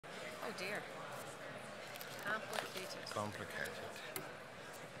Oh dear. Complicated. Complicated.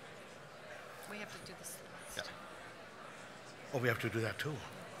 We have to do this last. Yeah. Oh, we have to do that too.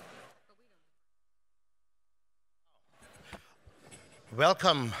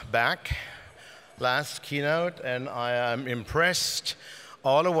 Welcome back. Last keynote, and I am impressed.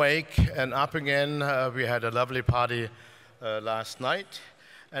 All awake and up again. We had a lovely party last night,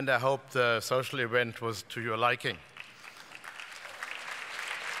 and I hope the social event was to your liking.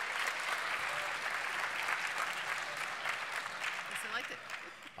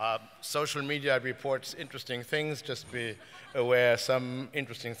 Social media reports interesting things. Just be aware some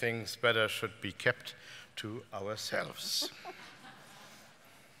interesting things better should be kept to ourselves.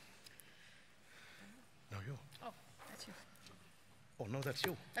 No, you. Oh, that's you. Oh, no, that's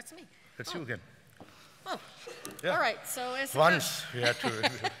you. That's me. That's you again. Oh, yeah. All right. So as once we had to.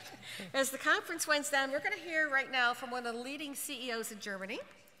 As the conference winds down, we're going to hear right now from one of the leading CEOs in Germany.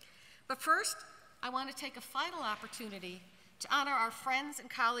 But first, I want to take a final opportunity to honor our friends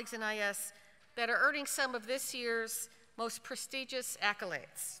and colleagues in IS that are earning some of this year's most prestigious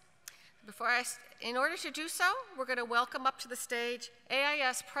accolades. In order to do so, we're going to welcome up to the stage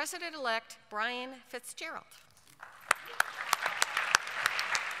AIS President-elect Brian Fitzgerald.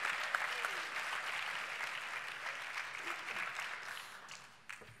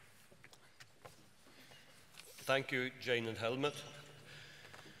 Thank you, Jane and Helmut.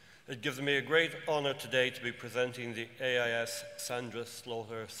 It gives me a great honor today to be presenting the AIS Sandra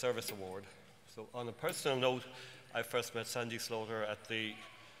Slaughter Service Award. So on a personal note, I first met Sandy Slaughter at the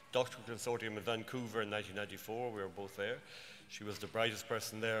Doctoral Consortium in Vancouver in 1994. We were both there. She was the brightest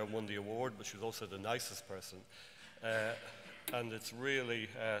person there and won the award, but she was also the nicest person. And it's really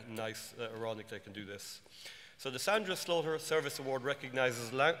nice, ironic they can do this. So the Sandra Slaughter Service Award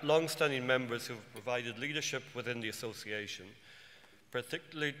recognizes long-standing members who have provided leadership within the association,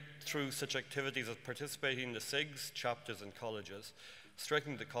 particularly through such activities as participating in the SIGs, chapters and colleges,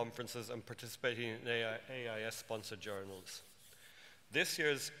 strengthening the conferences and participating in AIS-sponsored journals. This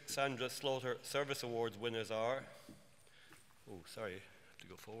year's Sandra Slaughter Service Awards winners are, oh, sorry, I have to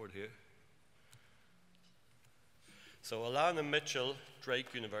go forward here. So Alana Mitchell,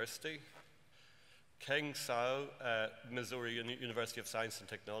 Drake University, Keng Sao, Missouri University of Science and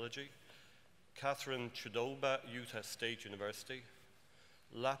Technology, Catherine Chudoba, Utah State University,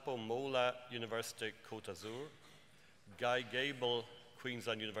 Lapo Mola, University Côte d'Azur, Guy Gable,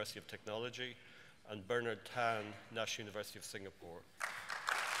 Queensland University of Technology, and Bernard Tan, National University of Singapore.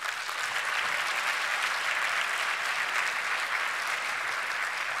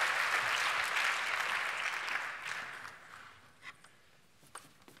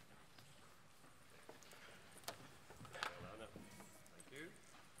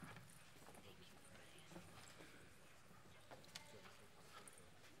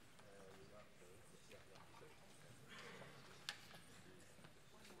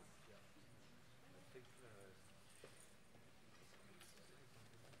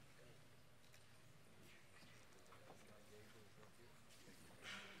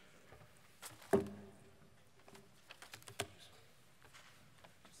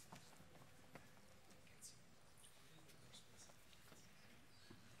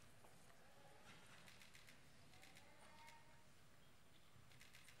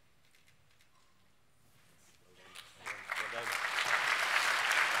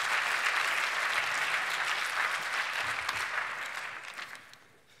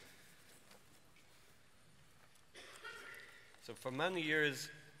 So for many years,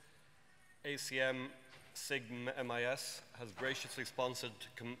 ACM SIG MIS has graciously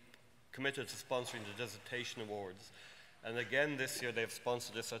committed to sponsoring the Dissertation Awards. And again this year they've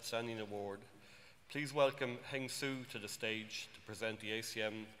sponsored this outstanding award. Please welcome Heng Su to the stage to present the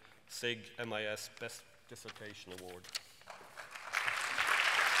ACM SIG MIS Best Dissertation Award.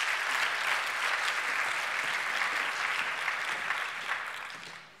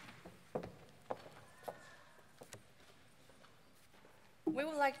 We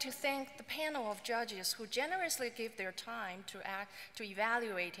would like to thank the panel of judges who generously gave their time to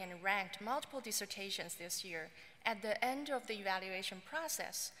evaluate and rank multiple dissertations this year. At the end of the evaluation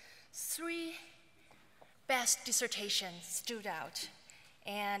process, 3 best dissertations stood out.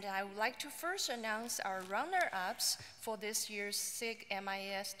 And I would like to first announce our runner-ups for this year's SIG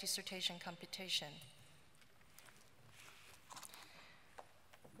MIS dissertation competition.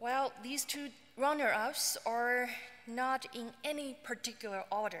 Well, these 2 runner-ups are not in any particular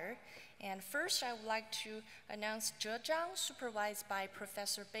order. And first, I would like to announce Zhejiang, supervised by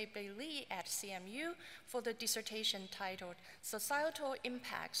Professor Beibei Li at CMU, for the dissertation titled Societal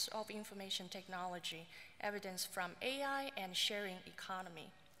Impacts of Information Technology, Evidence from AI and Sharing Economy.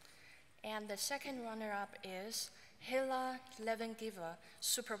 And the second runner-up is Hela Levengiva,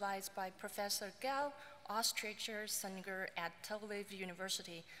 supervised by Professor Gal Ostricher-Singer at Tel Aviv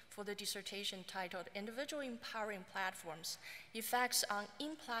University for the dissertation titled Individual Empowering Platforms, Effects on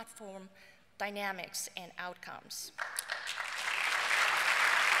In-Platform Dynamics and Outcomes.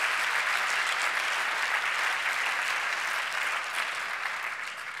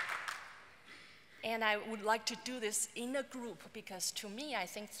 And I would like to do this in a group because to me, I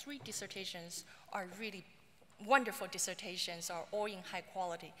think 3 dissertations are really wonderful dissertations, are all in high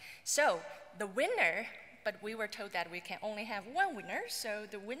quality. So the winner, but we were told that we can only have 1 winner, so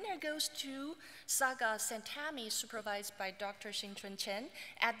the winner goes to Saga Santami, supervised by Dr. Xinchun Chen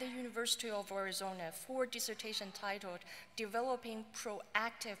at the University of Arizona for dissertation titled Developing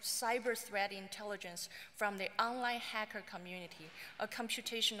Proactive Cyber Threat Intelligence from the Online Hacker Community, a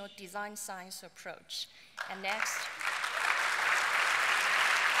Computational Design Science Approach. And next.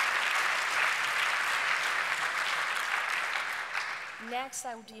 Next,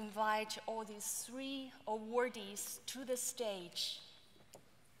 I would invite all these 3 awardees to the stage.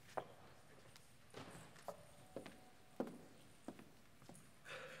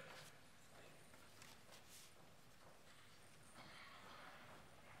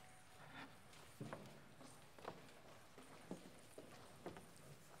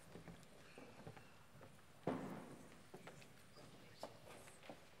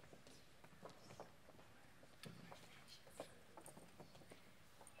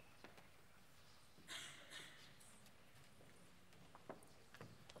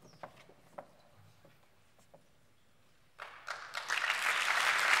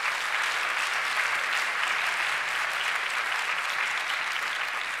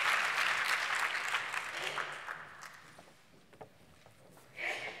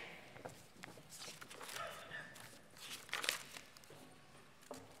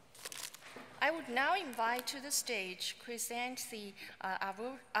 I would now invite to the stage Chrysanthi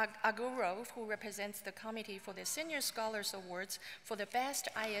Agurov, who represents the Committee for the Senior Scholars Awards for the Best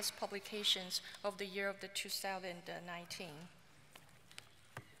IS Publications of the year of the 2019.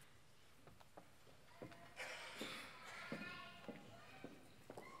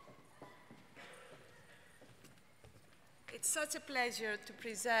 It's such a pleasure to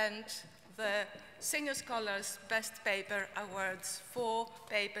present the Senior Scholars Best Paper Awards for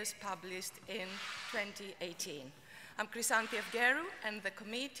papers published in 2018. I'm Chrysanthi Evgeru, and the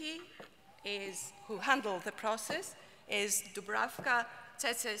committee who handled the process is Dubravka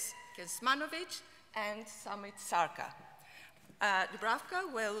Tsetses-Kesmanovic and Samit Sarka.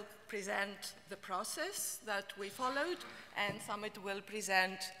 Dubravka will present the process that we followed, and Samit will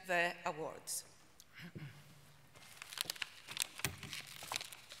present the awards.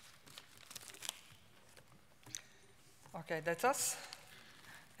 Okay, that's us.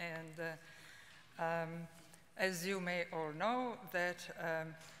 And as you may all know, that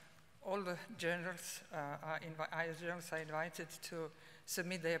all the journals are invited to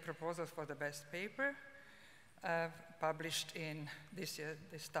submit their proposals for the best paper, published in this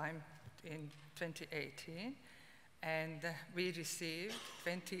time in 2018. And we received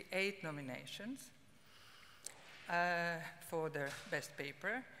 28 nominations for the best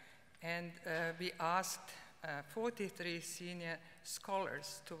paper. And we asked 43 senior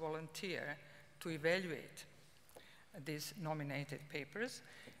scholars to volunteer to evaluate these nominated papers.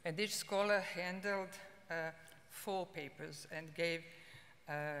 And each scholar handled 4 papers and gave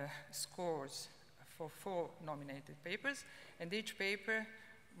scores for 4 nominated papers. And each paper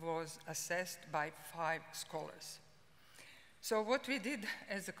was assessed by 5 scholars. So what we did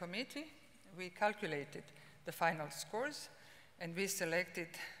as a committee, we calculated the final scores, and we selected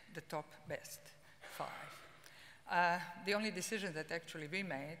the top best 5. The only decision that actually we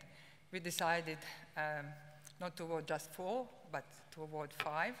made, we decided not to award just 4, but to award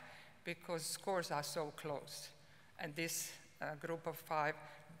 5, because scores are so close. And this group of 5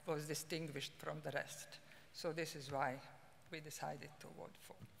 was distinguished from the rest. So this is why we decided to award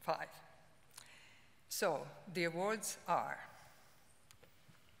 5. So the awards are.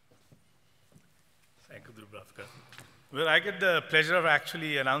 Thank you, Dubravka. Well, I get the pleasure of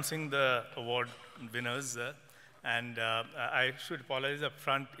actually announcing the award winners. And I should apologize up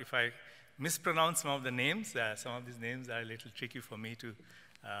front if I mispronounce some of the names. Some of these names are a little tricky for me to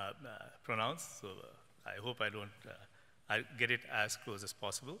pronounce, so I hope I get it as close as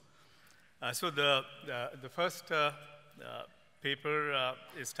possible. So the first paper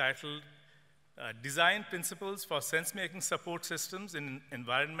is titled Design Principles for Sense-Making Support Systems in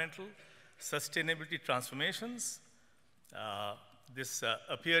Environmental Sustainability Transformations. This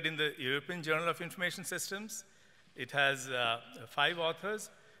appeared in the European Journal of Information Systems. It has 5 authors.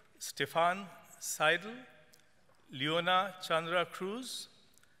 Stefan Seidel, Leona Chandra Cruz,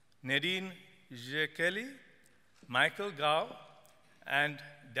 Nadine Jekeli, Michael Gao, and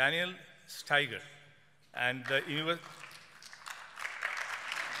Daniel Steiger. And the university.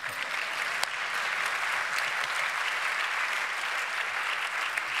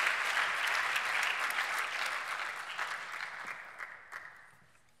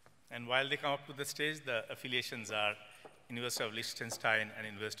 And while they come up to the stage, the affiliations are University of Liechtenstein and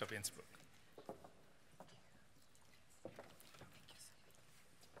University of Innsbruck.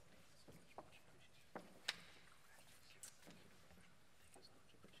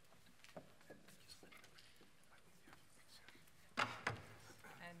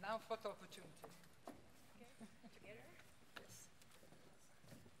 And now photo opportunity. Together? Yes.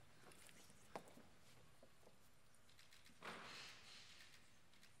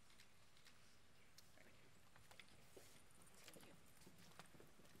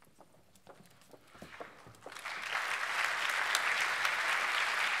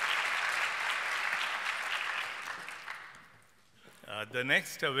 The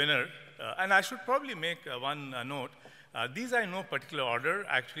next winner, and I should probably make one note. These are in no particular order.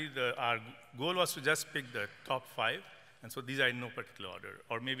 Actually, our goal was to just pick the top 5, and so these are in no particular order,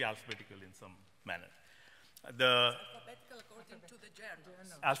 or maybe alphabetical in some manner. Alphabetical according to the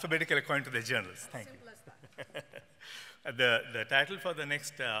journals. Alphabetical according to the journals. Thank you. Simple as that. The title for the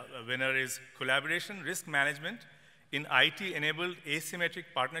next winner is Collaboration Risk Management in IT-Enabled Asymmetric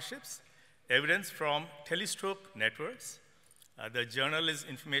Partnerships, Evidence from Telescope Networks. The journal is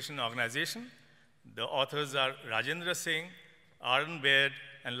Information Organization. The authors are Rajendra Singh, Aaron Baird,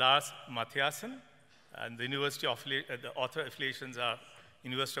 and Lars Mathiasen. And the the author affiliations are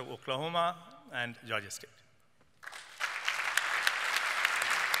University of Oklahoma and Georgia State.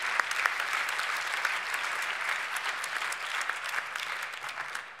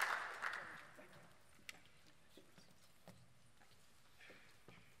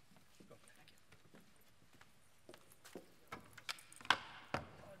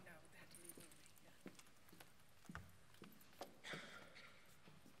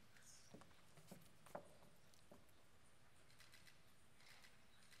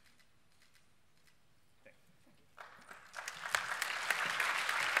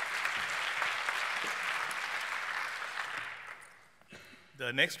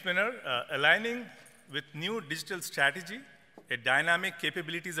 The next winner, aligning with new digital strategy, a dynamic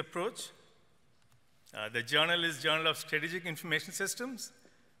capabilities approach. The journal is Journal of Strategic Information Systems.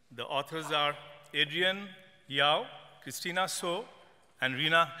 The authors are Adrian Yao, Christina So, and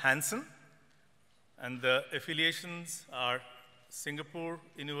Rina Hansen. And the affiliations are Singapore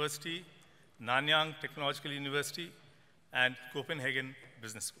University, Nanyang Technological University, and Copenhagen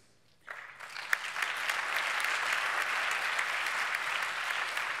Business School.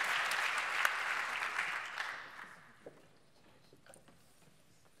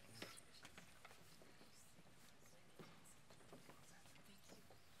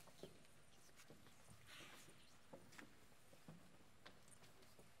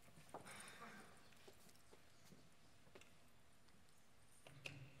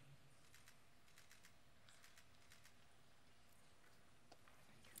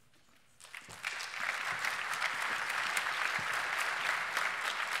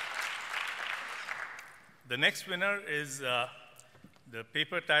 The next winner is the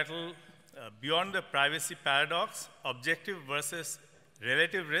paper title, Beyond the Privacy Paradox, Objective versus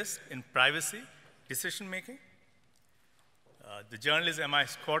Relative Risk in Privacy Decision Making. The journal is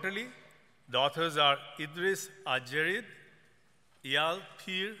MIS Quarterly. The authors are Idris Ajerid, Eyal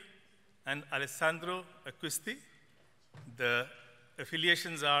Pir, and Alessandro Acquisti. The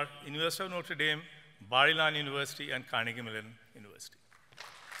affiliations are University of Notre Dame, Bar-Ilan University, and Carnegie Mellon University.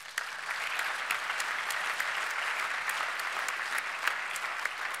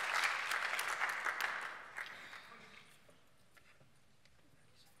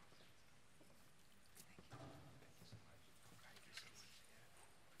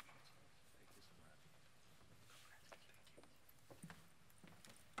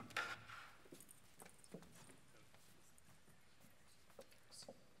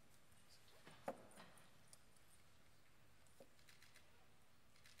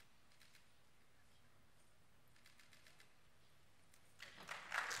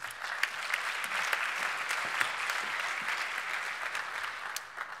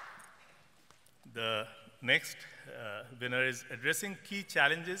 The next winner is Addressing Key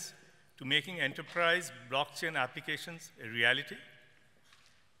Challenges to Making Enterprise Blockchain Applications a Reality.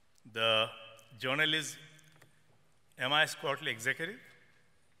 The journal is MIS Quarterly Executive.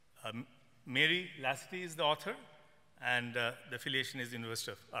 Mary Lassity is the author, and the affiliation is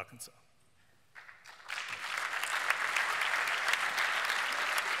University of Arkansas.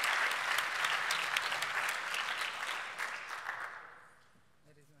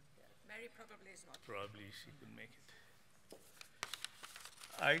 Mary probably is not. Probably she could make it.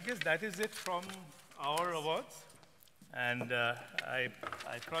 I guess that is it from our awards. And I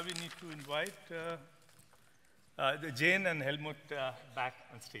probably need to invite Jane and Helmut back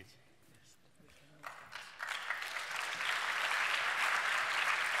on stage.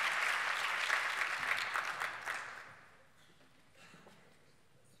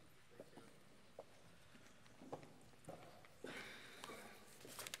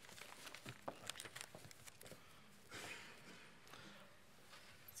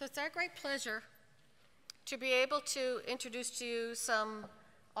 So it's our great pleasure to be able to introduce to you some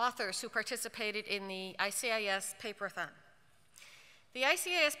authors who participated in the ICIS Paper-a-thon. The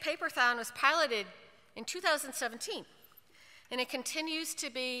ICIS Paper-a-thon was piloted in 2017, and it continues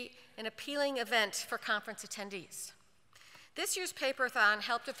to be an appealing event for conference attendees. This year's Paper-a-thon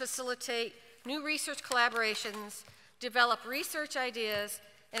helped to facilitate new research collaborations, develop research ideas,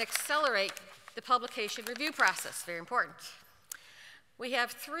 and accelerate the publication review process, very important. We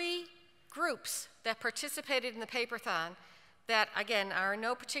have 3 groups that participated in the Paper-a-thon that, again, are in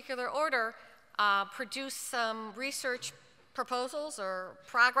no particular order, produced some research proposals or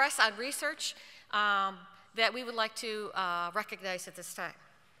progress on research that we would like to recognize at this time.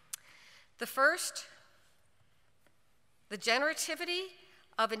 The first, the generativity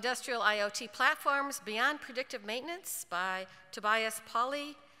of industrial IoT platforms beyond predictive maintenance by Tobias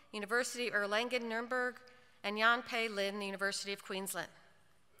Pauli, University Erlangen-Nuremberg, and Jan-Pei Lin, the University of Queensland.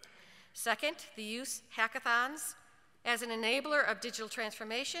 Second, the use hackathons as an enabler of digital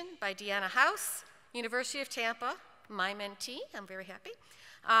transformation by Deanna House, University of Tampa, my mentee, I'm very happy.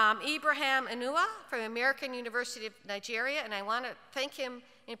 Ibrahim Inua from American University of Nigeria, and I want to thank him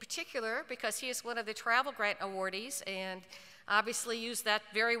in particular because he is one of the travel grant awardees and obviously used that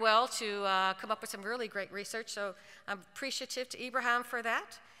very well to come up with some really great research, so I'm appreciative to Ibrahim for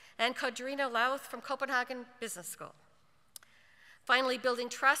that. And Kodrina Louth from Copenhagen Business School. Finally, building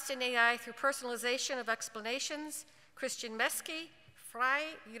trust in AI through personalization of explanations, Christian Meske,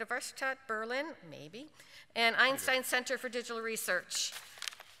 Freie Universität Berlin, maybe, and Einstein Center for Digital Research,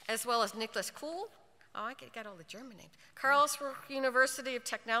 as well as Niklas Kuhl, oh, I got all the German names, Karlsruhe University of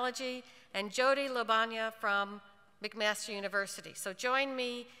Technology, and Jody Lobanya from McMaster University. So join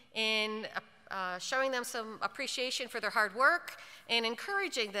me in showing them some appreciation for their hard work and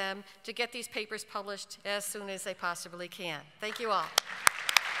encouraging them to get these papers published as soon as they possibly can. Thank you all.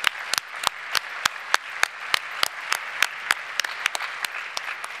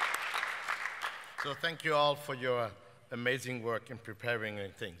 So thank you all for your amazing work in preparing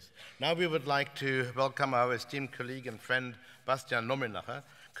things. Now we would like to welcome our esteemed colleague and friend, Bastian Nominacher,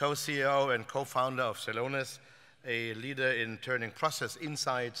 co-CEO and co-founder of Celonis, a leader in turning process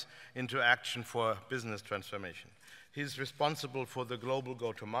insights into action for business transformation. He's responsible for the global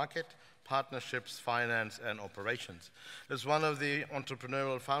go-to-market, partnerships, finance, and operations. As one of the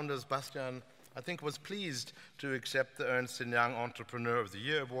entrepreneurial founders, Bastian, I think, was pleased to accept the Ernst & Young Entrepreneur of the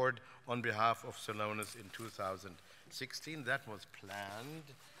Year Award on behalf of Celonis in 2016. That was planned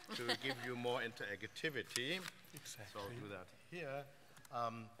to give you more interactivity. Exactly. So I'll do that here.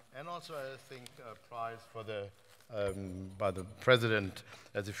 And also, I think, a prize for the, by the president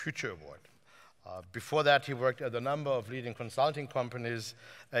as a Future Award. Before that, he worked at a number of leading consulting companies.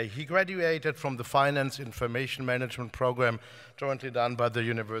 He graduated from the Finance Information Management program, jointly done by the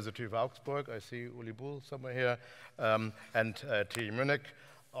University of Augsburg. I see Uli Bull somewhere here, and TU Munich.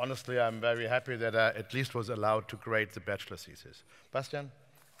 Honestly, I'm very happy that I at least was allowed to grade the bachelor thesis. Bastian?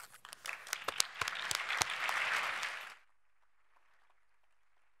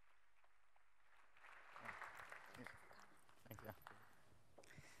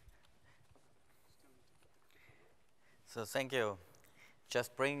 So thank you.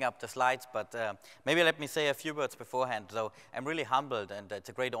 Just bringing up the slides, but maybe let me say a few words beforehand. So I'm really humbled, and it's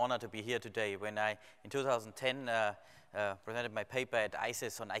a great honor to be here today. When I, in 2010, presented my paper at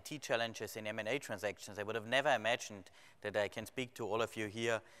ICIS on IT challenges in M&A transactions, I would have never imagined that I can speak to all of you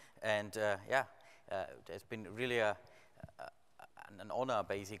here. And it's been really an honor,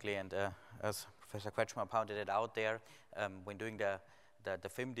 basically. And as Professor Kretschmer pointed it out there, when doing the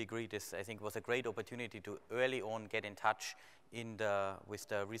film degree, this, I think, was a great opportunity to early on get in touch with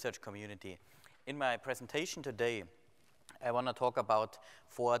the research community. In my presentation today, I want to talk about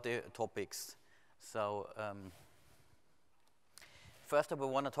 4 topics. So first of all,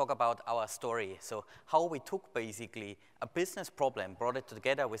 we want to talk about our story. So how we took basically a business problem, brought it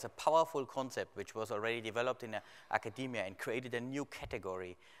together with a powerful concept which was already developed in academia and created a new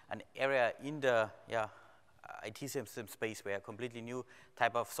category, an area in the IT system space where a completely new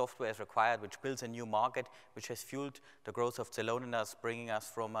type of software is required, which builds a new market, which has fueled the growth of Celonis, bringing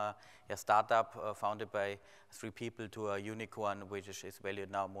us from a startup founded by 3 people to a unicorn, which is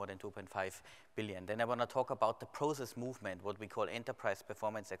valued now more than 2.5 billion. Then I want to talk about the process movement, what we call enterprise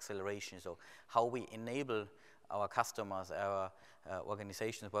performance acceleration. So how we enable our customers, our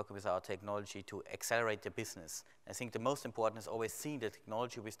organizations working with our technology to accelerate the business. I think the most important is always seeing the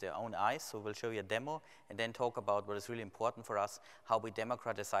technology with their own eyes. So we'll show you a demo and then talk about what is really important for us, how we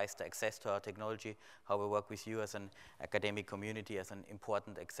democratize the access to our technology, how we work with you as an academic community as an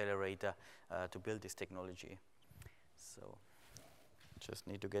important accelerator to build this technology. So just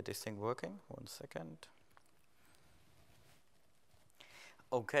need to get this thing working. 1 second.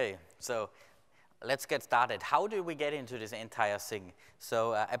 Okay, so let's get started. How do we get into this entire thing?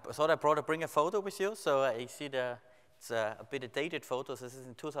 So I thought I bring a photo with you. So you see it's a bit of dated photos. This is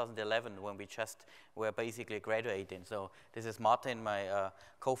in 2011 when we just were basically graduating. So this is Martin, my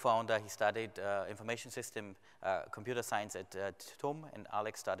co-founder. He studied information system, computer science at TUM, and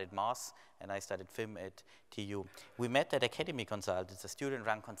Alex studied maths, and I studied film at TU. We met at Academy Consult. It's a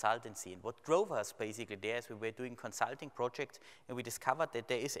student-run consultancy. And what drove us basically there is we were doing consulting projects, and we discovered that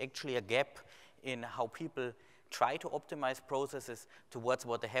there is actually a gap in how people try to optimize processes towards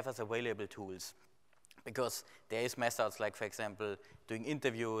what they have as available tools. Because there is methods like, for example, doing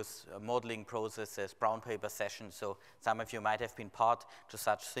interviews, modeling processes, brown paper sessions. So some of you might have been part to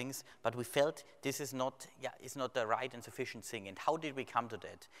such things, but we felt this is not the right and sufficient thing. And how did we come to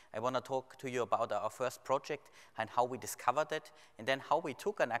that? I want to talk to you about our first project and how we discovered it, and then how we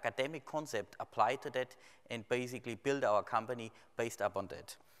took an academic concept, applied to that, and basically built our company based upon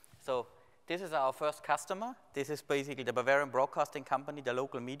that. So this is our first customer. This is basically the Bavarian Broadcasting Company, the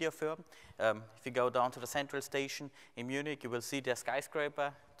local media firm. If you go down to the central station in Munich, you will see their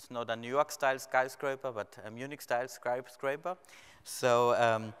skyscraper. It's not a New York-style skyscraper, but a Munich-style skyscraper.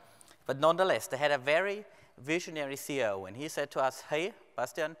 So, but nonetheless, they had a very visionary CEO, and he said to us, hey,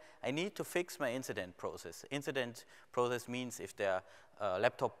 Bastian, I need to fix my incident process. Incident process means if their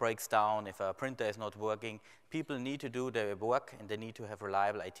laptop breaks down, if a printer is not working, people need to do their work and they need to have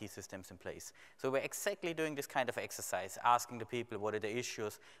reliable IT systems in place. So we're exactly doing this kind of exercise, asking the people what are the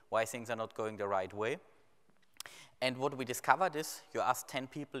issues, why things are not going the right way. And what we discovered is you ask 10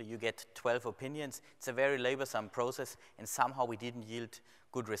 people, you get 12 opinions. It's a very laborsome process, and somehow we didn't yield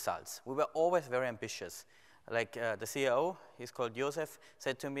good results. We were always very ambitious. Like the CEO, he's called Joseph,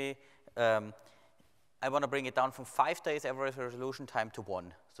 said to me, I want to bring it down from 5 days average resolution time to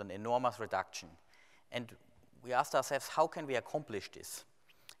 1. So an enormous reduction. And we asked ourselves, how can we accomplish this?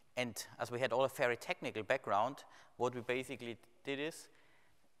 And as we had all a very technical background, what we basically did is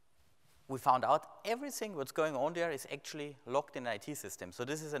we found out everything what's going on there is actually locked in an IT system. So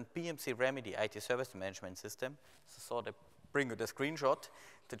this is a BMC Remedy IT service management system. So I bring you the screenshot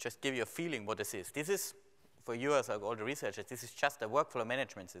to just give you a feeling what this is. This is, for you as all the researchers, this is just a workflow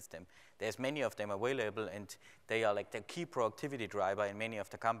management system. There's many of them available, and they are like the key productivity driver in many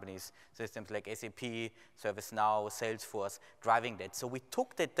of the companies. Systems like SAP, ServiceNow, Salesforce, driving that. So we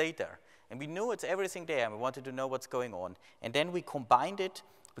took that data, and we knew it's everything there, and we wanted to know what's going on. And then we combined it,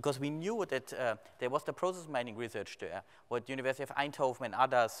 because we knew that there was the process mining research there, what University of Eindhoven and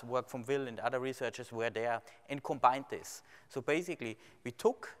others, work from Will and other researchers were there, and combined this. So basically, we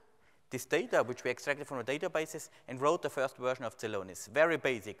took this data, which we extracted from the databases, and wrote the first version of Celonis. Very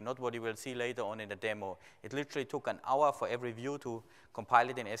basic, not what you will see later on in the demo. It literally took an hour for every view to compile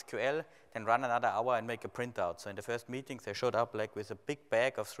it in SQL, then run another hour and make a printout. So in the first meetings, they showed up like with a big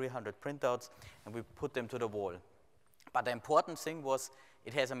bag of 300 printouts, and we put them to the wall. But the important thing was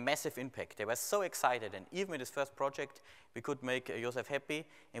it has a massive impact. They were so excited, and even in this first project, we could make Joseph happy,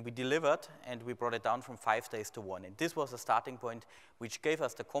 and we delivered, and we brought it down from 5 days to 1. And this was a starting point, which gave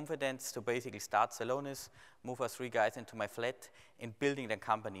us the confidence to basically start Celonis, move us 3 guys into my flat, and building the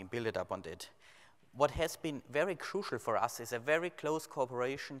company and build it up on that. What has been very crucial for us is a very close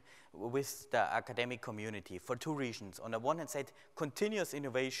cooperation with the academic community for 2 reasons. On the one hand side, continuous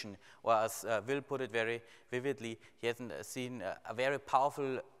innovation, or as Will put it very vividly, he hasn't seen a very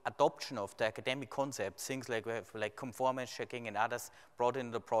powerful adoption of the academic concepts, things like we have like conformance checking and others brought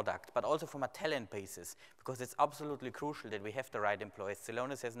into the product, but also from a talent basis, because it's absolutely crucial that we have the right employees.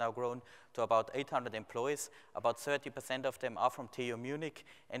 Celonis has now grown to about 800 employees. About 30% of them are from TU Munich,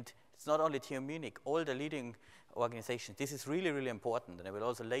 and it's not only TU Munich, all the leading organizations, this is really, really important, and I will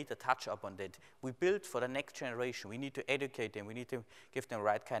also later touch upon that. We build for the next generation. We need to educate them. We need to give them the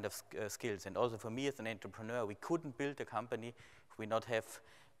right kind of skills. And also for me as an entrepreneur, we couldn't build a company if we not have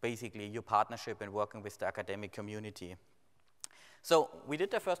basically your partnership and working with the academic community. So we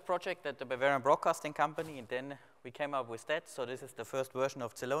did the first project at the Bavarian Broadcasting Company, and then we came up with that. So this is the first version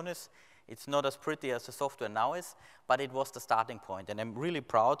of Celonis. It's not as pretty as the software now is, but it was the starting point. And I'm really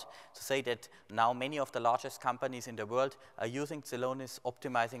proud to say that now many of the largest companies in the world are using Celonis,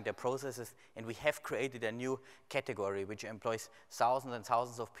 optimizing their processes, and we have created a new category which employs thousands and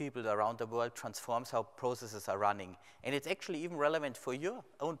thousands of people around the world, transforms how processes are running. And it's actually even relevant for your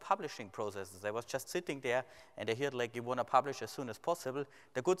own publishing processes. I was just sitting there and I heard like you want to publish as soon as possible.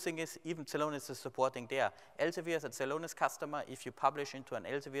 The good thing is even Celonis is supporting there. Elsevier is a Celonis customer. If you publish into an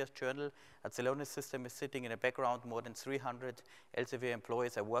Elsevier journal, a Celonis system is sitting in the background. More than 300 Elsevier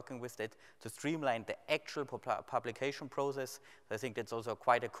employees are working with it to streamline the actual publication process. So I think that's also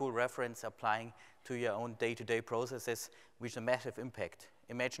quite a cool reference applying to your own day-to-day processes with a massive impact.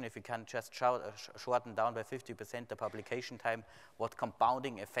 Imagine if you can just shorten down by 50% the publication time, what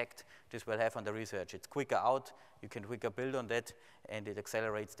compounding effect this will have on the research. It's quicker out, you can quicker build on that, and it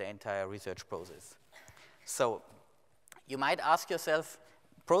accelerates the entire research process. So you might ask yourself,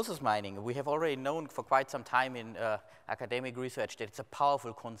 process mining, we have already known for quite some time in academic research that it's a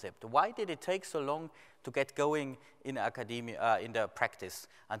powerful concept. Why did it take so long to get going in academia, in the practice,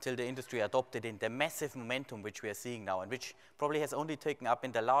 until the industry adopted in the massive momentum which we are seeing now, and which probably has only taken up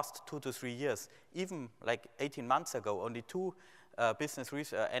in the last 2 to 3 years? Even like 18 months ago, only 2 business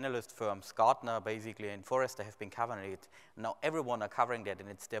research analyst firms, Gartner basically and Forrester, have been covering it. Now everyone are covering that, and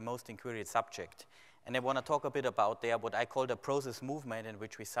it's their most inquired subject. And I want to talk a bit about there what I call the process movement, in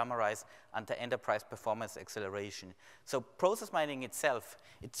which we summarize under enterprise performance acceleration. So process mining itself,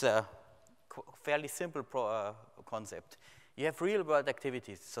 it's a fairly simple concept. You have real world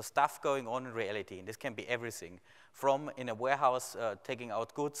activities, so stuff going on in reality, and this can be everything, from in a warehouse taking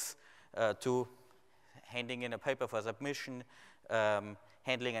out goods to handing in a paper for submission,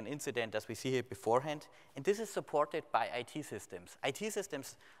 handling an incident as we see here beforehand. And this is supported by IT systems. IT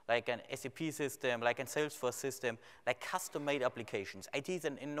systems like an SAP system, like a Salesforce system, like custom-made applications. IT is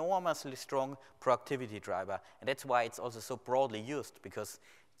an enormously strong productivity driver, and that's why it's also so broadly used, because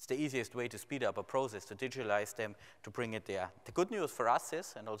it's the easiest way to speed up a process, to digitalize them, to bring it there. The good news for us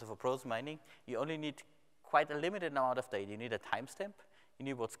is, and also for process mining, you only need quite a limited amount of data. You need a timestamp, you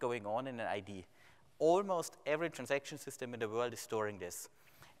need what's going on in an ID. Almost every transaction system in the world is storing this.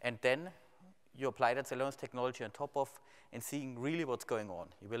 And then you apply that Celonis technology on top of and seeing really what's going on.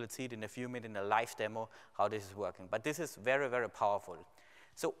 You will see it in a few minutes in a live demo how this is working. But this is very, very powerful.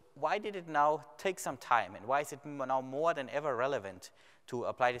 So why did it now take some time, and why is it now more than ever relevant to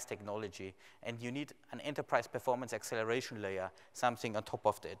apply this technology? And you need an enterprise performance acceleration layer, something on top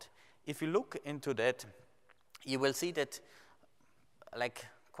of that. If you look into that, you will see that, like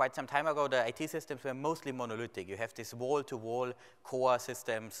quite some time ago, the IT systems were mostly monolithic. You have these wall-to-wall core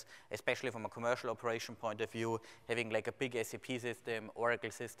systems, especially from a commercial operation point of view, having like a big SAP system, Oracle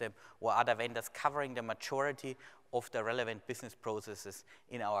system, or other vendors covering the majority of the relevant business processes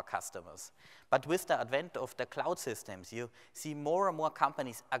in our customers. But with the advent of the cloud systems, you see more and more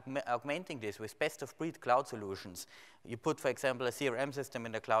companies augmenting this with best-of-breed cloud solutions. You put, for example, a CRM system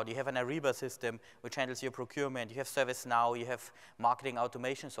in the cloud. You have an Ariba system which handles your procurement. You have ServiceNow. You have marketing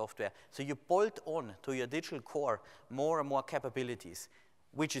automation software. So you bolt on to your digital core more and more capabilities,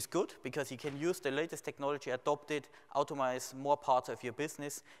 which is good because you can use the latest technology, adopt it, automate more parts of your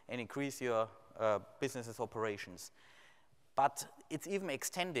business, and increase your business's operations. But it's even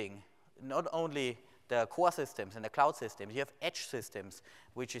extending not only the core systems and the cloud systems. You have edge systems,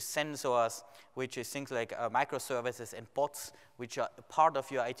 which is sensors, which is things like microservices and bots, which are part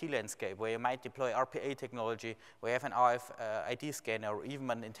of your IT landscape, where you might deploy RPA technology, where you have an RFID scanner, or even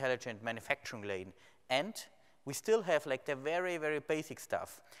an intelligent manufacturing lane. And we still have like the very, very basic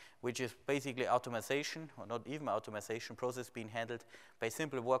stuff, which is basically automation, or not even automation, process being handled by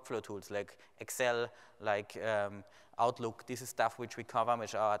simple workflow tools like Excel, like Outlook. This is stuff which we cover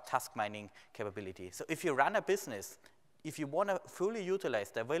with our task mining capability. So if you run a business, if you want to fully utilize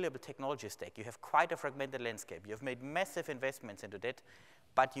the available technology stack, you have quite a fragmented landscape. You have made massive investments into that,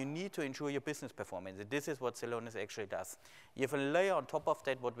 but you need to ensure your business performance. And this is what Celonis actually does. You have a layer on top of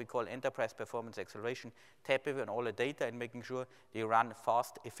that, what we call enterprise performance acceleration, tapping on all the data and making sure they run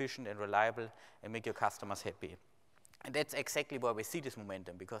fast, efficient, and reliable, and make your customers happy. And that's exactly where we see this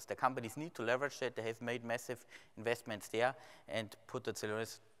momentum, because the companies need to leverage that. They have made massive investments there and put the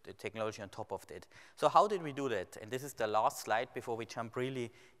Celonis technology on top of that. So how did we do that? And this is the last slide before we jump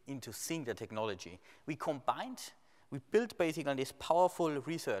really into seeing the technology. We built basically on this powerful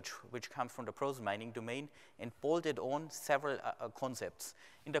research which comes from the process mining domain and bolted on several concepts.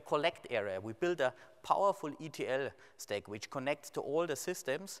 In the collect area, we built a powerful ETL stack which connects to all the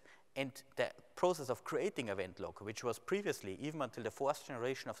systems, and the process of creating event log, which was previously, even until the 4th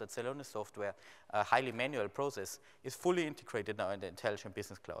generation of the Celonis software, a highly manual process, is fully integrated now in the Intelligent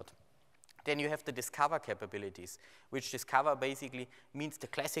Business Cloud. Then you have the discover capabilities, which discover basically means the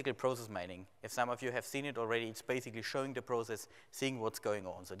classical process mining. If some of you have seen it already, it's basically showing the process, seeing what's going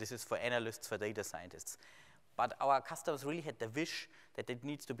on. So this is for analysts, for data scientists. But our customers really had the wish that it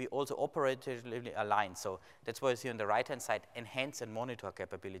needs to be also operationally aligned. So that's why you see on the right-hand side, enhance and monitor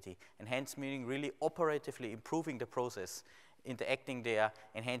capability. Enhance meaning really operatively improving the process, interacting there,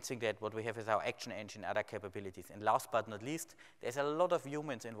 enhancing that, what we have is our action engine, other capabilities. And last but not least, there's a lot of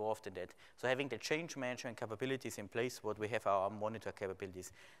humans involved in that. So having the change management capabilities in place, what we have our monitor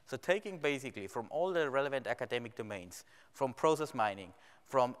capabilities. So taking basically from all the relevant academic domains, from process mining,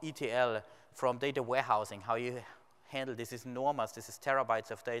 from ETL, from data warehousing, how you handle this is enormous, this is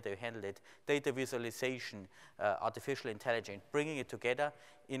terabytes of data, you handle it, data visualization, artificial intelligence, bringing it together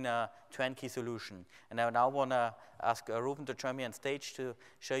in a turnkey solution. And I now want to ask Ruben to join me on stage to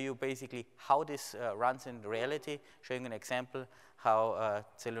show you basically how this runs in reality, showing an example how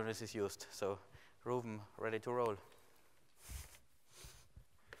Celonis is used. So Ruben, ready to roll.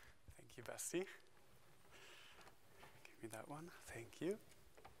 Thank you, Basti. Give me that one, thank you.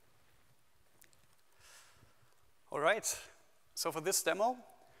 All right, so for this demo,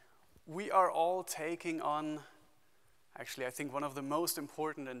 we are all taking on, actually I think one of the most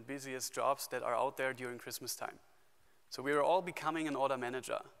important and busiest jobs that are out there during Christmas time. So we are all becoming an order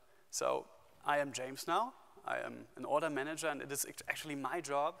manager. So I am James now, I am an order manager, and it is actually my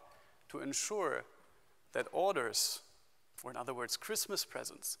job to ensure that orders, or in other words, Christmas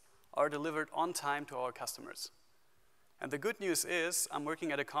presents, are delivered on time to our customers. And the good news is I'm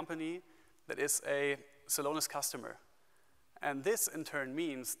working at a company that is a Celonis customer. And this in turn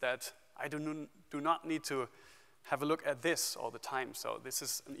means that I do not need to have a look at this all the time. So this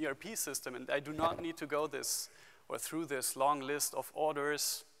is an ERP system, and I do not need to go this or through this long list of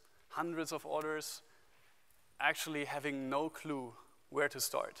orders, hundreds of orders, actually having no clue where to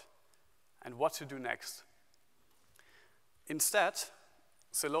start and what to do next. Instead,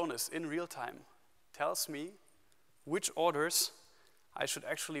 Celonis in real time tells me which orders I should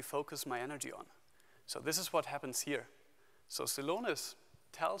actually focus my energy on. So this is what happens here. So Celonis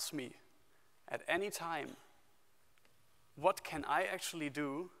tells me at any time, what can I actually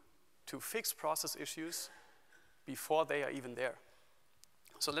do to fix process issues before they are even there?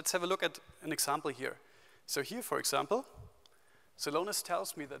 So let's have a look at an example here. So here, for example, Celonis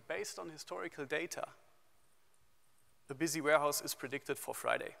tells me that based on historical data, the busy warehouse is predicted for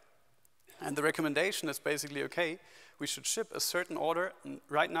Friday. And the recommendation is basically, okay, we should ship a certain order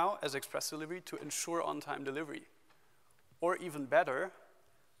right now as express delivery to ensure on-time delivery. Or even better,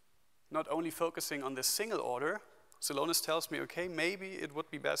 not only focusing on this single order, Celonis tells me, okay, maybe it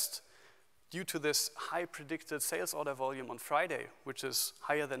would be best, due to this high predicted sales order volume on Friday, which is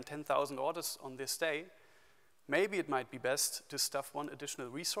higher than 10,000 orders on this day, maybe it might be best to stuff one additional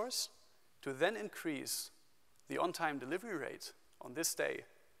resource to then increase the on-time delivery rate on this day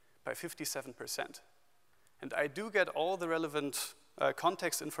by 57%. And I do get all the relevant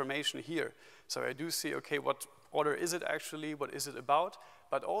context information here. So I do see, okay, what order is it actually, what is it about,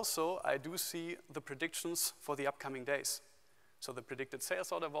 but also I do see the predictions for the upcoming days. So the predicted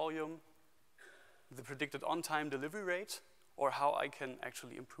sales order volume, the predicted on-time delivery rate, or how I can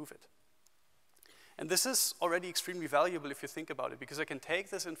actually improve it. And this is already extremely valuable if you think about it, because I can take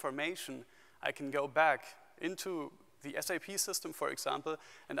this information, I can go back into the SAP system, for example,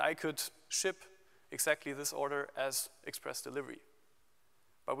 and I could ship exactly this order as express delivery.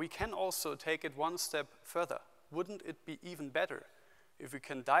 But we can also take it one step further. Wouldn't it be even better if we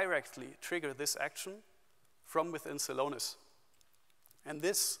can directly trigger this action from within Celonis? And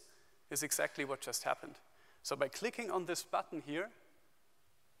this is exactly what just happened. So by clicking on this button here,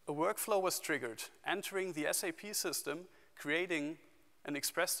 a workflow was triggered, entering the SAP system, creating an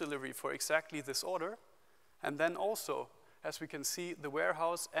express delivery for exactly this order, and then also, as we can see, the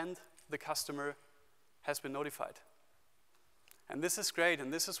warehouse and the customer has been notified. And this is great,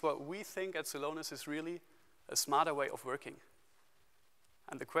 and this is what we think at Celonis is really a smarter way of working.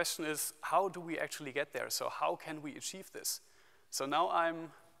 And the question is, how do we actually get there? So how can we achieve this? So now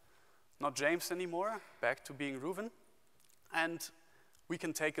I'm not James anymore, back to being Ruben, and we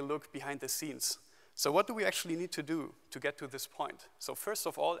can take a look behind the scenes. So what do we actually need to do to get to this point? So first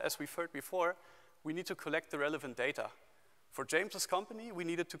of all, as we've heard before, we need to collect the relevant data. For James's company, we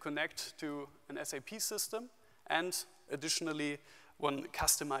needed to connect to an SAP system and additionally one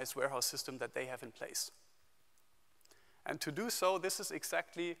customized warehouse system that they have in place. And to do so, this is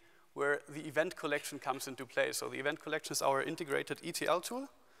exactly where the event collection comes into play. So the event collection is our integrated ETL tool,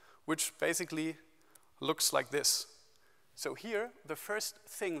 which basically looks like this. So here, the first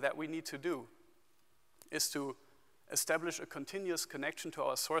thing that we need to do is to establish a continuous connection to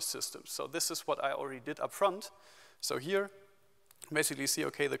our source system. So this is what I already did up front. So here, basically see,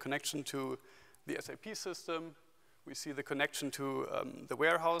 okay, the connection to the SAP system. We see the connection to the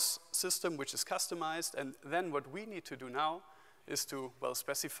warehouse system, which is customized. And then what we need to do now is to, well,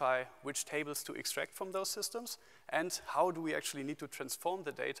 specify which tables to extract from those systems and how do we actually need to transform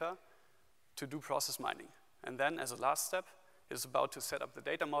the data to do process mining. And then as a last step, it is about to set up the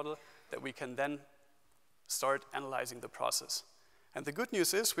data model that we can then start analyzing the process. And the good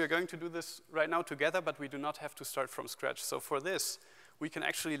news is we're going to do this right now together, but we do not have to start from scratch. So for this, we can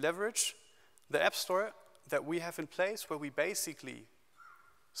actually leverage the App Store that we have in place where we basically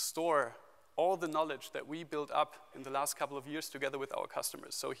store all the knowledge that we built up in the last couple of years together with our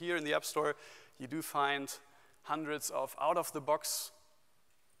customers. So here in the App Store, you do find hundreds of out-of-the-box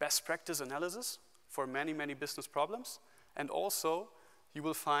best practice analysis for many, many business problems. And also, you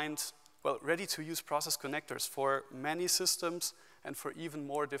will find, well, ready-to-use process connectors for many systems and for even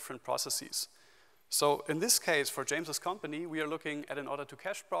more different processes. So in this case, for James's company, we are looking at an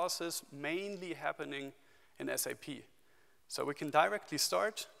order-to-cash process mainly happening in SAP. So we can directly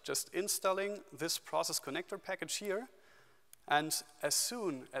start just installing this process connector package here. And as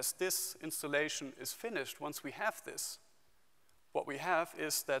soon as this installation is finished, once we have this, what we have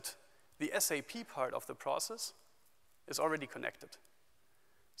is that the SAP part of the process is already connected.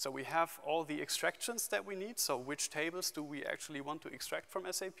 So we have all the extractions that we need. So which tables do we actually want to extract from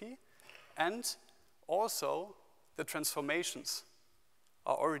SAP? And also the transformations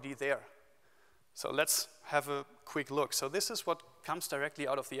are already there. So let's have a quick look. So this is what comes directly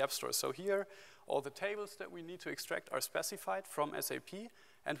out of the App Store. So here, all the tables that we need to extract are specified from SAP,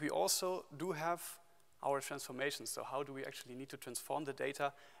 and we also do have our transformations. So how do we actually need to transform the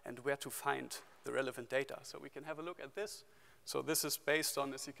data and where to find the relevant data? So we can have a look at this. So this is based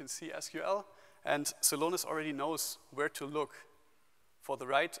on, as you can see, SQL, and Celonis already knows where to look for the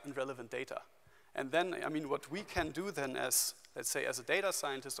right and relevant data. And then, I mean, what we can do then as, let's say, as a data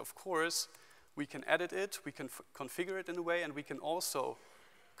scientist, of course, we can edit it, we can configure it in a way, and we can also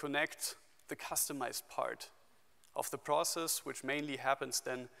connect the customized part of the process, which mainly happens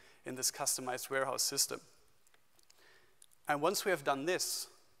then in this customized warehouse system. And once we have done this,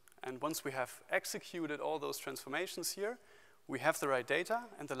 and once we have executed all those transformations here, we have the right data,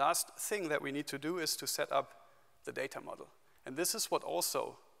 and the last thing that we need to do is to set up the data model. And this is what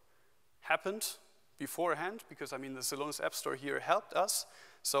also happened beforehand, because I mean the Celonis App Store here helped us.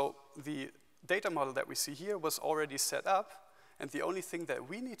 So the data model that we see here was already set up, and the only thing that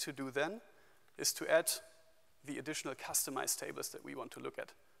we need to do then is to add the additional customized tables that we want to look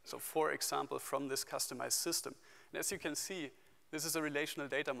at. So for example, from this customized system. And as you can see, this is a relational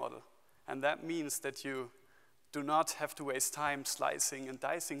data model, and that means that you do not have to waste time slicing and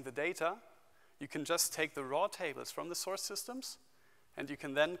dicing the data. You can just take the raw tables from the source systems, and you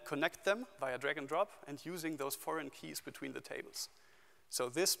can then connect them via drag and drop and using those foreign keys between the tables. So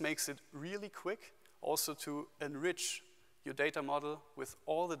this makes it really quick also to enrich your data model with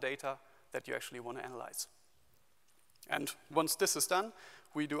all the data that you actually want to analyze. And once this is done,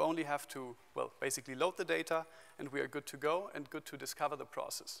 we do only have to, well, basically load the data, and we are good to go and good to discover the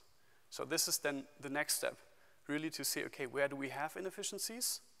process. So this is then the next step, really to see, okay, where do we have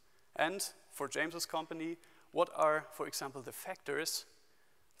inefficiencies? And for James's company, what are, for example, the factors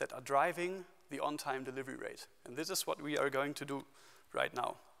that are driving the on-time delivery rate? And this is what we are going to do right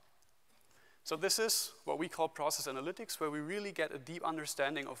now. So this is what we call process analytics, where we really get a deep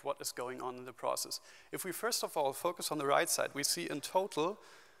understanding of what is going on in the process. If we first of all focus on the right side, we see in total,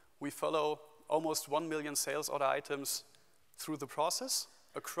 we follow almost 1 million sales order items through the process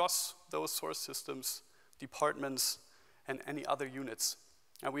across those source systems, departments, and any other units.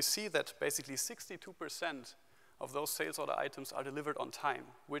 And we see that basically 62% of those sales order items are delivered on time,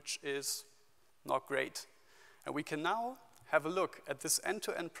 which is not great. And we can now have a look at this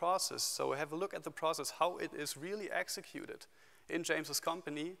end-to-end process. So have a look at the process, how it is really executed in James's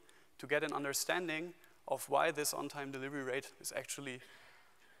company to get an understanding of why this on-time delivery rate is actually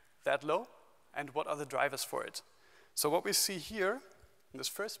that low and what are the drivers for it. So what we see here in this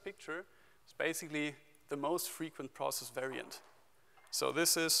first picture is basically the most frequent process variant. So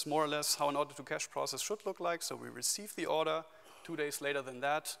this is more or less how an order-to-cash process should look like. So we receive the order, 2 days later than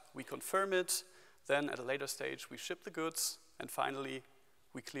that, we confirm it, Then at a later stage, we ship the goods, and finally,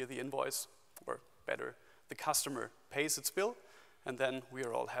 we clear the invoice, or better, the customer pays its bill, and then we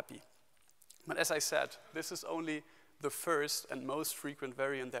are all happy. But as I said, this is only the first and most frequent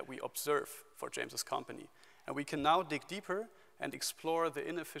variant that we observe for James's company. And we can now dig deeper and explore the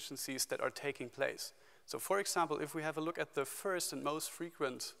inefficiencies that are taking place. So for example, if we have a look at the first and most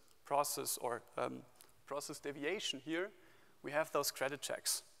frequent process or process deviation here, we have those credit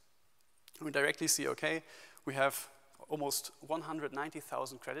checks. We directly see, okay, we have almost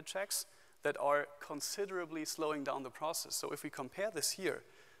 190,000 credit checks that are considerably slowing down the process. So if we compare this here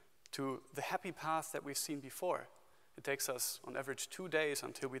to the happy path that we've seen before, it takes us on average 2 days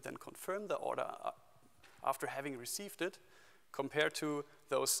until we then confirm the order after having received it, compared to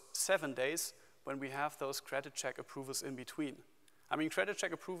those 7 days when we have those credit check approvals in between. I mean, credit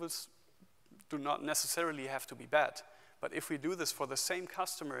check approvals do not necessarily have to be bad, but if we do this for the same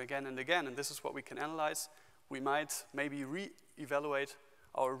customer again and again, and this is what we can analyze, we might maybe re-evaluate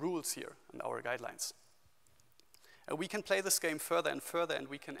our rules here and our guidelines. And we can play this game further and further, and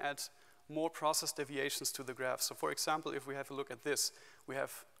we can add more process deviations to the graph. So for example, if we have a look at this, we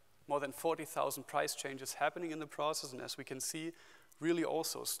have more than 40,000 price changes happening in the process, and as we can see, really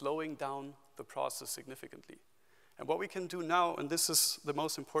also slowing down the process significantly. And what we can do now, and this is the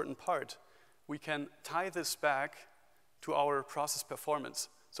most important part, we can tie this back to our process performance.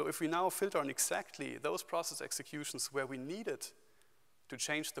 So if we now filter on exactly those process executions where we needed to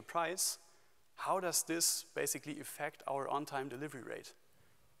change the price, how does this basically affect our on-time delivery rate?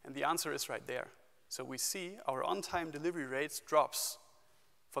 And the answer is right there. So we see our on-time delivery rates drops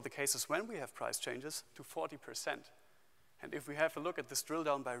for the cases when we have price changes to 40%. And if we have a look at this drill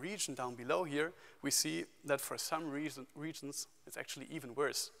down by region down below here, we see that for some regions, it's actually even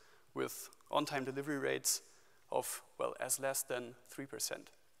worse, with on-time delivery rates of, well, as less than 3%.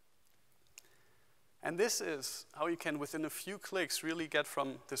 And this is how you can, within a few clicks, really get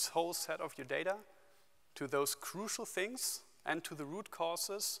from this whole set of your data to those crucial things and to the root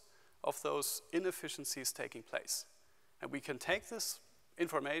causes of those inefficiencies taking place. And we can take this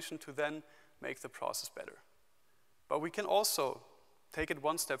information to then make the process better. But we can also take it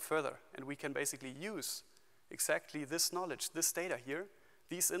one step further, and we can basically use exactly this knowledge, this data here,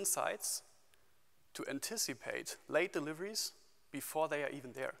 these insights, to anticipate late deliveries before they are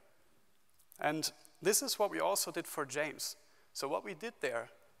even there. And this is what we also did for James. So what we did there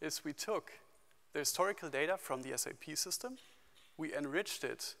is we took the historical data from the SAP system, we enriched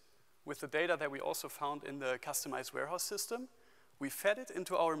it with the data that we also found in the customized warehouse system, we fed it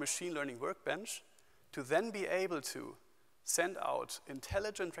into our machine learning workbench to then be able to send out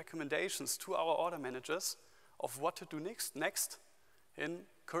intelligent recommendations to our order managers of what to do next in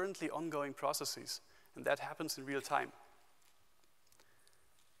currently ongoing processes. And that happens in real time.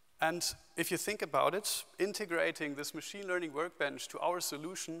 And if you think about it, integrating this machine learning workbench to our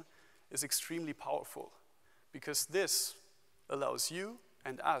solution is extremely powerful, because this allows you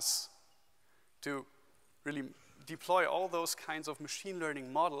and us to really deploy all those kinds of machine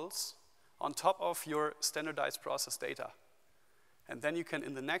learning models on top of your standardized process data. And then you can,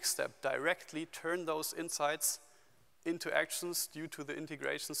 in the next step, directly turn those insights into actions due to the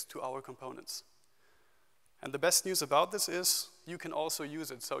integrations to our components. And the best news about this is you can also use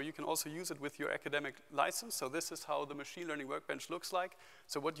it. So you can also use it with your academic license. So this is how the machine learning workbench looks like.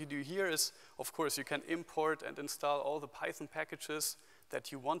 So what you do here is, of course, you can import and install all the Python packages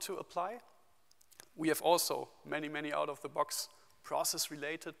that you want to apply. We have also many, many out-of-the-box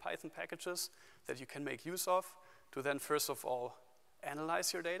process-related Python packages that you can make use of to then, first of all,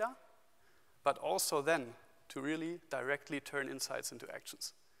 analyze your data, but also then to really directly turn insights into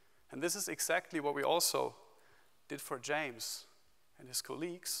actions. And this is exactly what we also did for James and his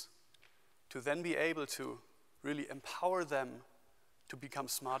colleagues, to then be able to really empower them to become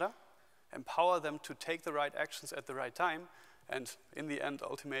smarter, empower them to take the right actions at the right time, and in the end,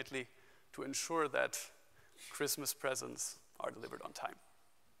 ultimately, to ensure that Christmas presents are delivered on time.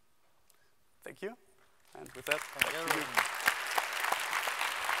 Thank you. And with that, back to you.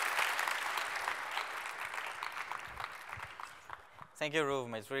 Thank you,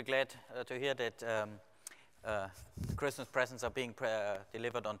 Ruben. It's really glad to hear that Christmas presents are being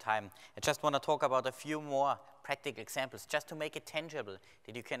delivered on time. I just want to talk about a few more practical examples, just to make it tangible,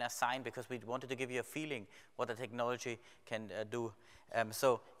 that you can assign, because we wanted to give you a feeling what the technology can do.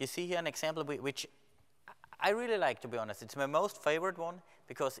 So you see here an example which I really like, to be honest. It's my most favorite one,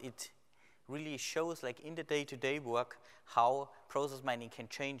 because it really shows, like, in the day-to-day work, how process mining can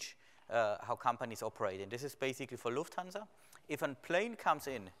change how companies operate. And this is basically for Lufthansa. If a plane comes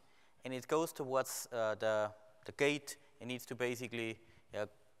in and it goes towards the gate, it needs to basically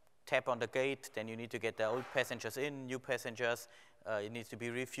tap on the gate, then you need to get the old passengers in, new passengers. It needs to be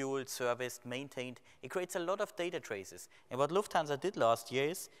refueled, serviced, maintained. It creates a lot of data traces. And what Lufthansa did last year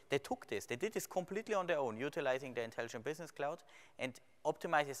is they took this. They did this completely on their own, utilizing the Intelligent Business Cloud, and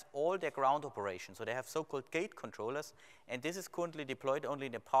optimizes all their ground operations. So they have so-called gate controllers, and this is currently deployed only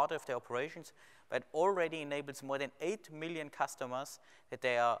in a part of their operations, but already enables more than 8 million customers that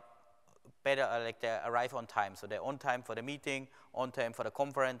they are better, they arrive on time. So they're on time for the meeting, on time for the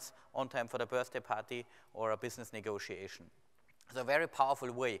conference, on time for the birthday party or a business negotiation. It's a very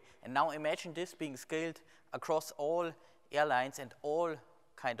powerful way. And now imagine this being scaled across all airlines and all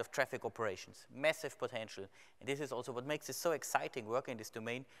kind of traffic operations. Massive potential. And this is also what makes it so exciting working in this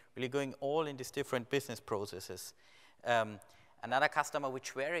domain, really going all in these different business processes. Another customer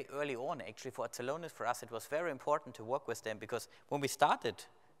which very early on, actually for Celonis, for us, it was very important to work with them because when we started,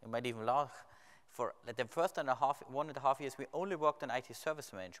 you might even laugh, for the first 1.5 years, we only worked on IT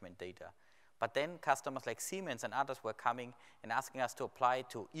service management data. But then customers like Siemens and others were coming and asking us to apply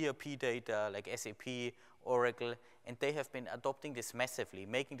to ERP data like SAP, Oracle, and they have been adopting this massively,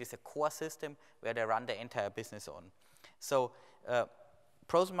 making this a core system where they run their entire business on. So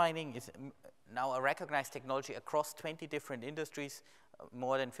process mining is now a recognized technology across 20 different industries.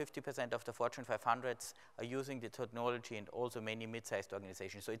 More than 50% of the Fortune 500s are using the technology, and also many mid-sized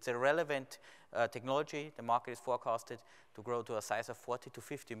organizations. So it's a relevant technology. The market is forecasted to grow to a size of 40 to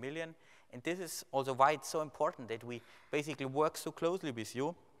 50 million. And this is also why it's so important that we basically work so closely with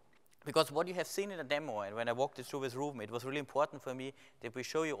you. Because what you have seen in the demo, and when I walked it through with Ruben, it was really important for me that we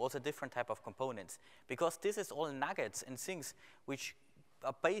show you also different type of components. Because this is all nuggets and things which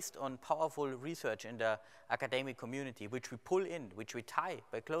are based on powerful research in the academic community, which we pull in, which we tie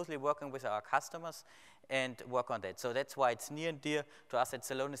by closely working with our customers and work on that. So that's why it's near and dear to us at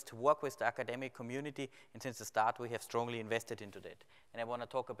Celonis to work with the academic community, and since the start we have strongly invested into that. And I want to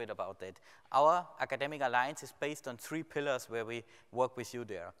talk a bit about that. Our academic alliance is based on 3 pillars where we work with you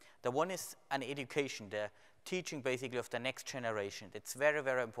there. The one is an education, the teaching basically of the next generation. It's very,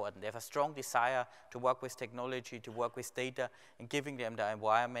 very important. They have a strong desire to work with technology, to work with data, and giving them the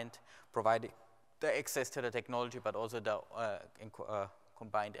environment, providing the access to the technology, but also the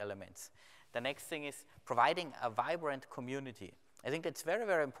combined elements. The next thing is providing a vibrant community. I think that's very,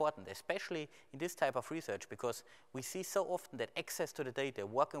 very important, especially in this type of research, because we see so often that access to the data,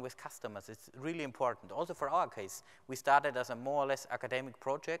 working with customers, is really important. Also for our case, we started as a more or less academic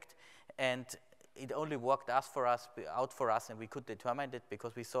project, and it only worked out for us, and we could determine it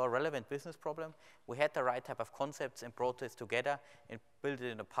because we saw a relevant business problem. We had the right type of concepts and brought this together and built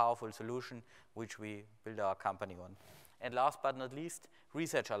it in a powerful solution, which we build our company on. And last but not least,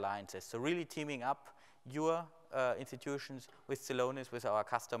 research alliances. So really teaming up your institutions with Celonis, with our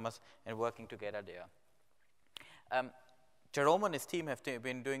customers, and working together there. Jerome and his team have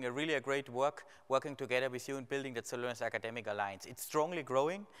been doing a really great work working together with you in building the Celonis Academic Alliance. It's strongly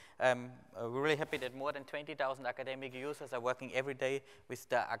growing. We're really happy that more than 20,000 academic users are working every day with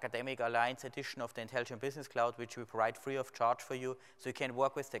the Academic Alliance edition of the Intelligent Business Cloud, which we provide free of charge for you, so you can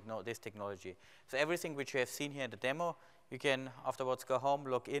work with this technology. So everything which you have seen here in the demo, you can afterwards go home,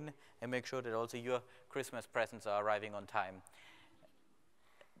 log in, and make sure that also your Christmas presents are arriving on time.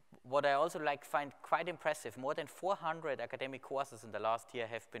 What I also find quite impressive, more than 400 academic courses in the last year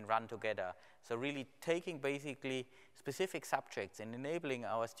have been run together. So really taking basically specific subjects and enabling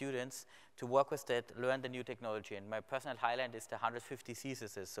our students to work with that, learn the new technology. And my personal highlight is the 150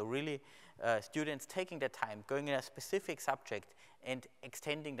 theses. So really students taking the time, going in a specific subject and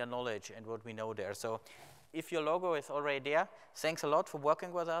extending the knowledge and what we know there. So if your logo is already there, thanks a lot for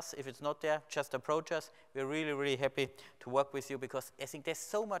working with us. If it's not there, just approach us. We're really, really happy to work with you because I think there's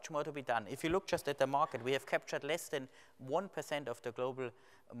so much more to be done. If you look just at the market, we have captured less than 1% of the global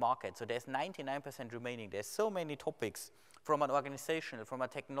market. So there's 99% remaining. There's so many topics from an organizational, from a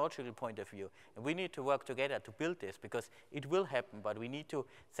technological point of view. And we need to work together to build this because it will happen, but we need to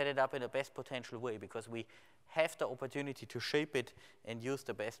set it up in the best potential way because we have the opportunity to shape it and use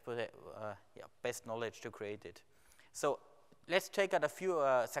the best knowledge to create it. So let's check out a few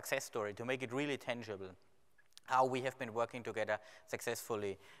success stories to make it really tangible, how we have been working together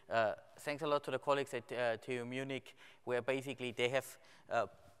successfully. Thanks a lot to the colleagues at TU Munich, where basically they have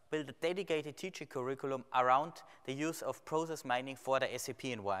built a dedicated teaching curriculum around the use of process mining for the SAP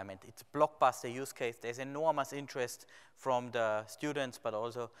environment. It's a blockbuster use case. There's enormous interest from the students, but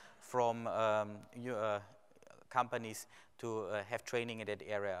also from companies to have training in that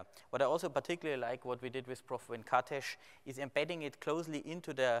area. What I also particularly like what we did with Prof. Venkatesh is embedding it closely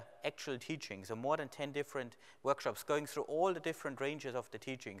into the actual teaching. So more than 10 different workshops going through all the different ranges of the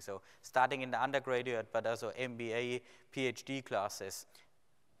teaching. So starting in the undergraduate, but also MBA, PhD classes.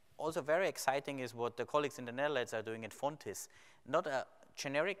 also very exciting is what the colleagues in the Netherlands are doing at Fontis. Not a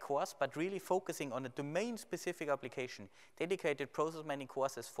generic course, but really focusing on a domain-specific application, dedicated process mining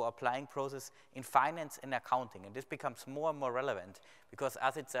courses for applying process in finance and accounting. And this becomes more and more relevant because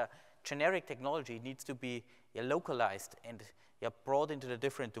as it's a generic technology, it needs to be localized and brought into the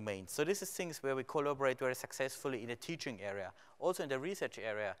different domains. So this is things where we collaborate very successfully in the teaching area. Also in the research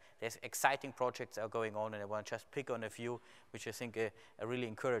area, there's exciting projects are going on, and I want to just pick on a few, which I think are really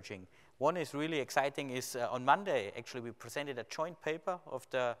encouraging. One is really exciting is on Monday, actually, we presented a joint paper of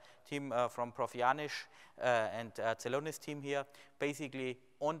the team from Prof. Janisch and Celonis team here, basically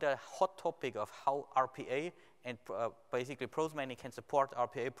on the hot topic of how RPA and basically process mining can support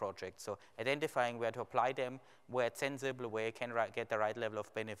RPA projects. So identifying where to apply them, where it's sensible, where you can get the right level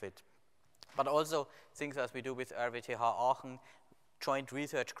of benefit. But also things as we do with RWTH Aachen, joint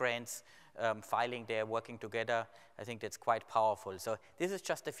research grants, filing there, working together. I think that's quite powerful. So this is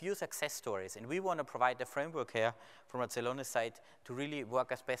just a few success stories, and we want to provide the framework here from a Celonis side to really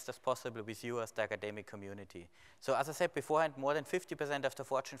work as best as possible with you as the academic community. So as I said beforehand, more than 50% of the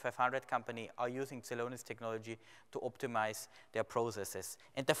Fortune 500 company are using Celonis technology to optimize their processes.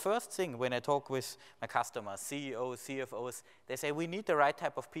 And the first thing when I talk with my customers, CEOs, CFOs, they say, we need the right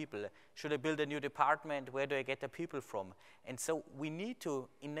type of people. Should I build a new department? Where do I get the people from? And so we need to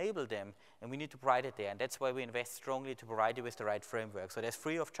enable them, and we need to provide it there. And that's why we invest strongly to provide you with the right framework. So there's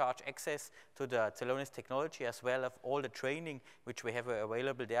free of charge access to the Celonis technology as well as all the training which we have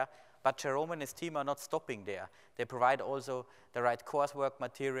available there. But Jerome and his team are not stopping there. They provide also the right coursework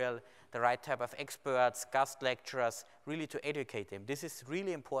material, the right type of experts, guest lecturers, really to educate them. This is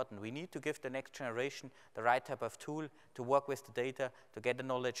really important. We need to give the next generation the right type of tool to work with the data, to get the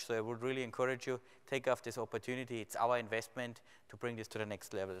knowledge. So I would really encourage you, take off this opportunity. It's our investment to bring this to the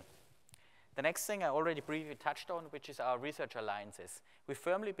next level. The next thing I already briefly touched on, which is our research alliances. We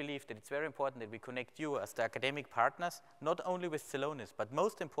firmly believe that it's very important that we connect you as the academic partners, not only with Celonis, but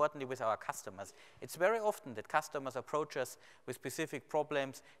most importantly with our customers. It's very often that customers approach us with specific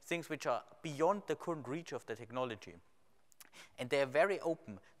problems, things which are beyond the current reach of the technology. And they're very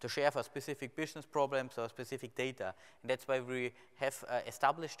open to share for specific business problems or specific data. And that's why we have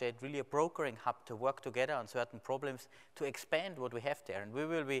established really a brokering hub to work together on certain problems to expand what we have there. And we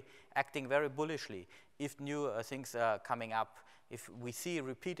will be acting very bullishly if new things are coming up, if we see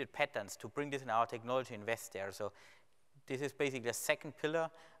repeated patterns to bring this in our technology, invest there. So this is basically the second pillar.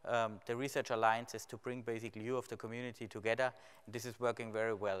 The research alliance is to bring basically you of the community together. And this is working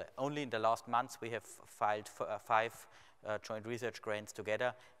very well. Only in the last months we have filed 5 joint research grants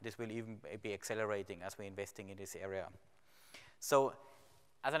together. This will even be accelerating as we're investing in this area. So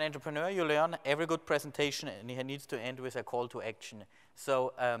as an entrepreneur, you learn every good presentation needs to end with a call to action.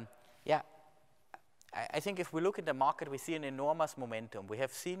 So yeah, I think if we look at the market, we see an enormous momentum. We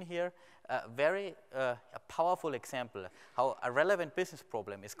have seen here a very powerful example how a relevant business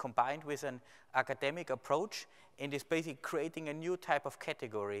problem is combined with an academic approach and is basically creating a new type of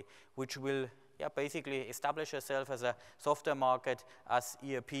category which will basically establish yourself as a software market, as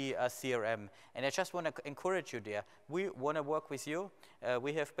ERP, as CRM. And I just want to encourage you there. We want to work with you.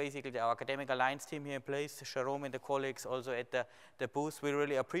 We have basically our academic alliance team here in place, Jerome and the colleagues also at the booth. We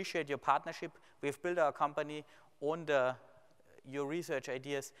really appreciate your partnership. We've built our company on your research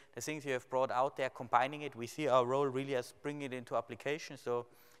ideas, the things you have brought out there, combining it. We see our role really as bringing it into application. So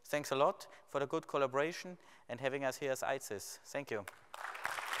thanks a lot for the good collaboration and having us here as ICIS. Thank you.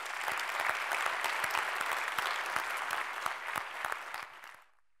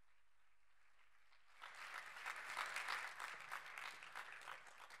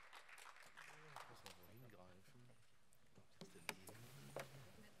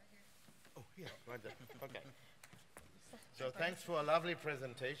 Okay. So thanks for a lovely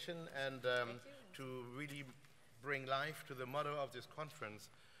presentation and to really bring life to the motto of this conference,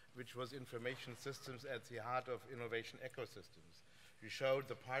 which was information systems at the heart of innovation ecosystems. You showed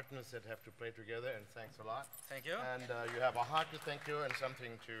the partners that have to play together, and thanks a lot. Thank you. And you have a heart to thank you and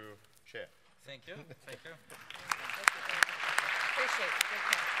something to share. Thank you. Thank you. Appreciate it.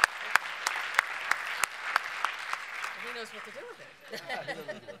 He knows what to do with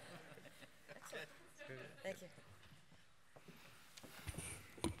it. Excellent. Thank you.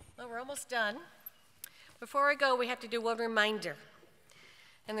 Well, we're almost done. Before I go, we have to do one reminder.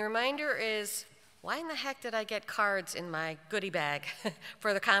 And the reminder is, why in the heck did I get cards in my goodie bag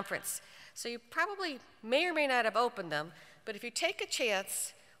for the conference? So you probably may or may not have opened them, but if you take a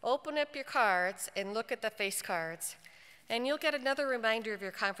chance, open up your cards and look at the face cards, and you'll get another reminder of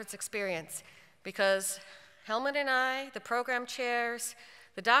your conference experience, because Helmut and I, the program chairs,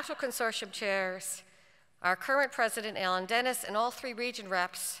 the doctoral consortium chairs, our current president, Alan Dennis, and all 3 region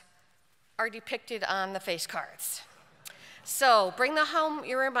reps are depicted on the face cards. So bring home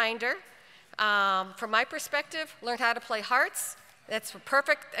your reminder. From my perspective, learn how to play hearts. That's a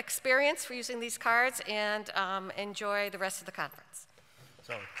perfect experience for using these cards, and enjoy the rest of the conference.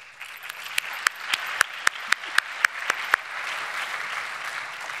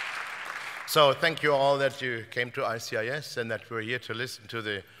 So thank you all that you came to ICIS and that we're here to listen to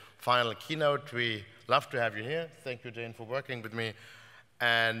the final keynote. We love to have you here. Thank you, Jane, for working with me.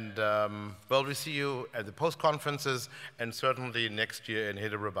 And well, we see you at the post-conferences and certainly next year in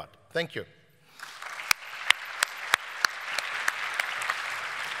Hyderabad. Thank you.